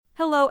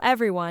Hello,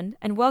 everyone,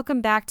 and welcome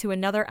back to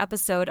another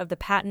episode of the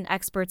Patent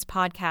Experts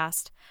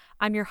Podcast.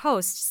 I'm your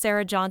host,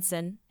 Sarah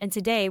Johnson, and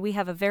today we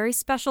have a very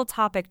special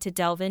topic to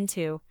delve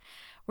into.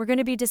 We're going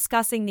to be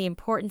discussing the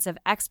importance of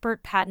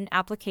expert patent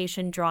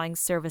application drawing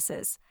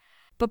services.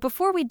 But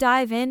before we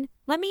dive in,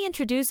 let me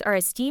introduce our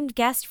esteemed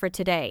guest for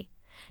today.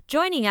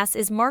 Joining us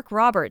is Mark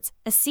Roberts,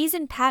 a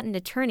seasoned patent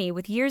attorney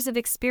with years of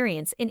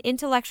experience in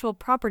intellectual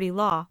property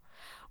law.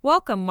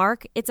 Welcome,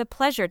 Mark. It's a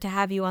pleasure to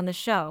have you on the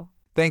show.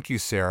 Thank you,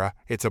 Sarah.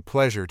 It's a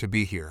pleasure to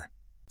be here.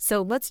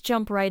 So let's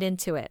jump right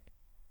into it.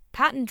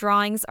 Patent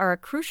drawings are a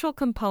crucial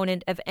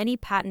component of any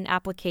patent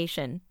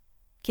application.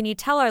 Can you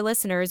tell our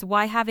listeners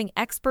why having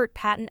expert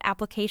patent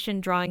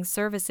application drawing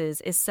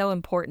services is so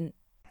important?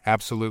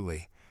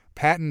 Absolutely.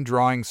 Patent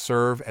drawings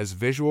serve as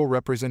visual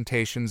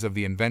representations of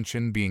the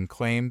invention being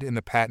claimed in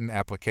the patent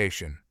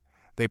application.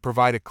 They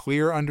provide a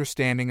clear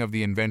understanding of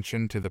the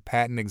invention to the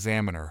patent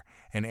examiner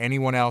and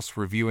anyone else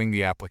reviewing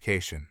the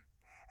application.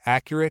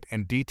 Accurate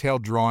and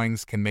detailed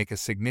drawings can make a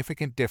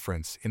significant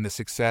difference in the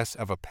success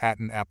of a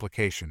patent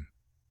application.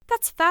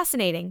 That's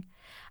fascinating.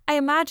 I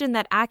imagine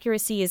that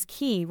accuracy is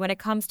key when it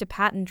comes to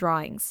patent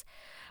drawings.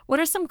 What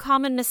are some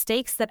common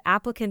mistakes that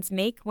applicants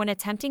make when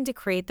attempting to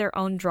create their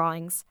own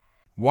drawings?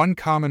 One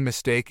common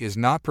mistake is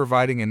not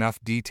providing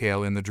enough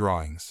detail in the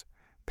drawings.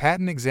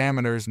 Patent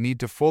examiners need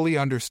to fully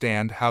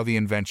understand how the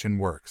invention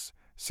works,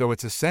 so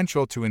it's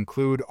essential to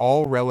include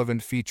all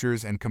relevant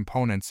features and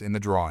components in the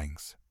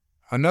drawings.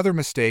 Another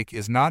mistake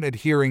is not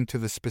adhering to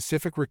the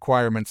specific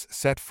requirements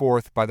set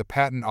forth by the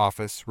Patent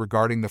Office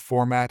regarding the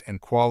format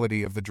and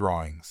quality of the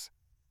drawings.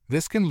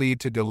 This can lead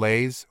to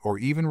delays or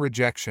even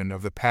rejection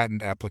of the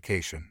patent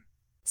application.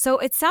 So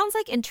it sounds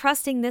like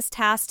entrusting this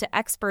task to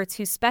experts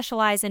who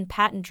specialize in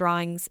patent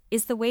drawings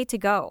is the way to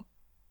go.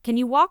 Can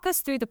you walk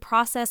us through the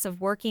process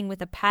of working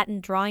with a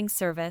patent drawing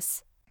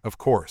service? Of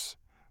course.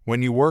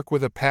 When you work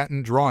with a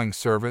patent drawing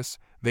service,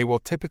 they will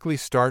typically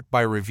start by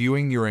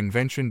reviewing your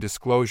invention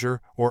disclosure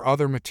or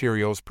other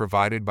materials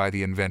provided by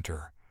the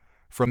inventor.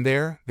 From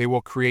there, they will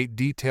create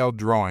detailed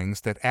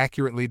drawings that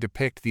accurately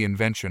depict the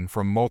invention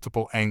from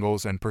multiple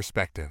angles and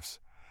perspectives.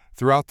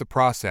 Throughout the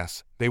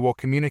process, they will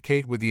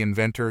communicate with the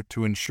inventor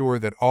to ensure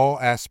that all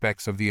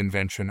aspects of the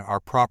invention are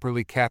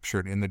properly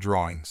captured in the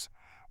drawings.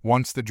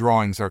 Once the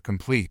drawings are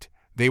complete,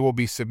 they will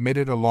be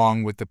submitted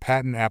along with the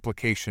patent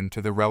application to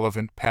the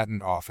relevant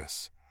patent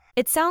office.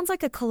 It sounds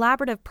like a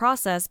collaborative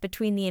process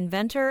between the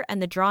inventor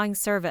and the drawing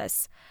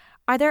service.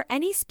 Are there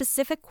any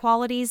specific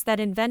qualities that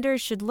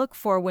inventors should look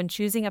for when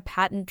choosing a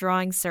patent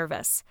drawing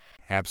service?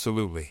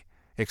 Absolutely.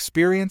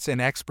 Experience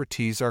and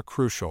expertise are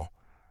crucial.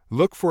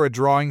 Look for a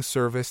drawing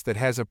service that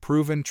has a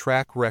proven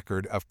track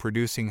record of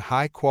producing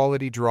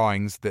high-quality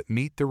drawings that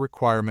meet the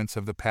requirements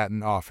of the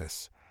patent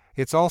office.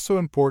 It's also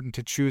important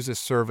to choose a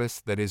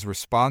service that is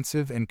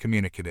responsive and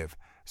communicative,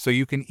 so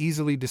you can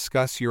easily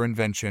discuss your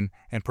invention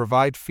and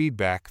provide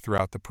feedback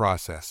throughout the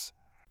process.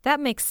 That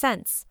makes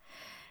sense.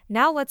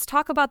 Now let's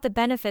talk about the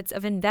benefits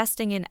of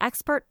investing in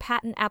expert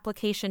patent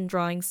application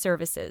drawing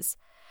services.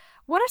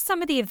 What are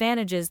some of the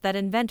advantages that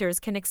inventors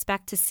can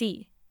expect to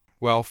see?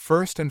 Well,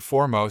 first and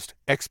foremost,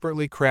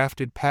 expertly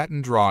crafted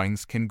patent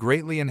drawings can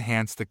greatly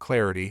enhance the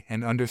clarity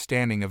and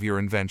understanding of your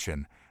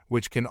invention,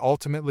 which can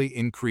ultimately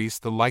increase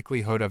the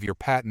likelihood of your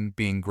patent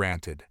being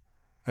granted.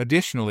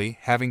 Additionally,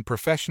 having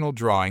professional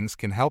drawings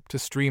can help to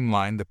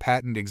streamline the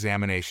patent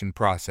examination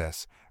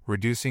process,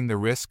 reducing the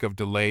risk of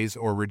delays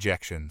or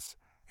rejections.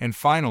 And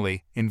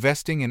finally,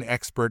 investing in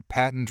expert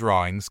patent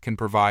drawings can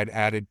provide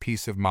added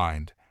peace of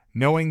mind,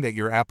 knowing that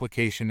your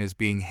application is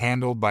being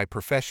handled by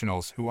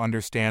professionals who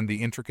understand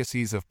the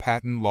intricacies of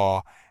patent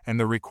law and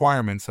the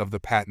requirements of the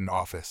patent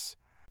office.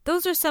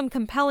 Those are some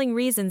compelling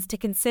reasons to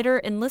consider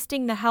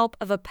enlisting the help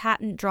of a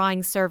patent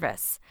drawing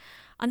service.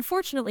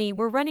 Unfortunately,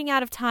 we're running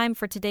out of time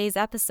for today's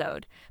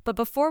episode, but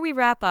before we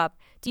wrap up,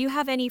 do you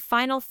have any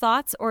final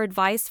thoughts or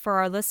advice for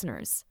our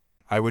listeners?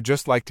 I would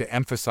just like to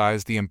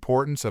emphasize the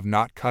importance of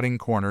not cutting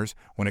corners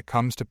when it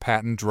comes to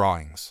patent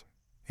drawings.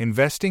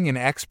 Investing in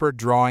expert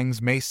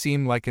drawings may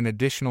seem like an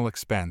additional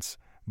expense,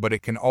 but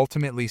it can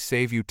ultimately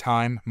save you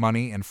time,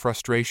 money, and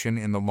frustration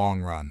in the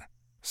long run.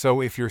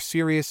 So if you're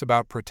serious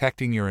about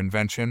protecting your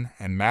invention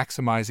and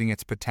maximizing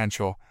its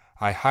potential,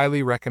 I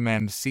highly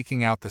recommend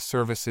seeking out the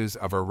services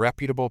of a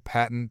reputable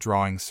patent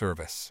drawing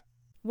service.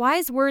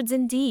 Wise words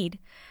indeed.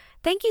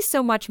 Thank you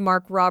so much,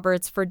 Mark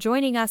Roberts, for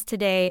joining us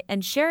today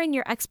and sharing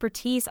your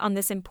expertise on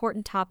this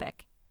important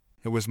topic.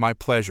 It was my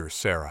pleasure,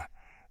 Sarah.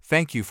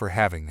 Thank you for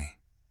having me.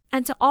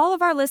 And to all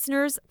of our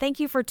listeners, thank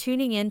you for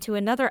tuning in to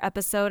another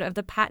episode of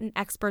the Patent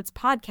Experts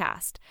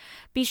Podcast.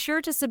 Be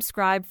sure to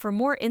subscribe for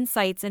more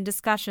insights and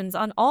discussions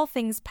on all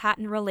things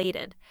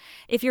patent-related.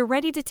 If you're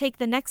ready to take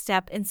the next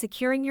step in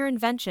securing your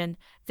invention,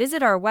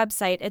 visit our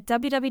website at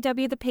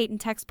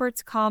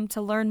www.thepatentexperts.com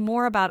to learn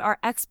more about our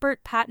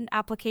expert patent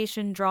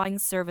application drawing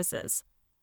services.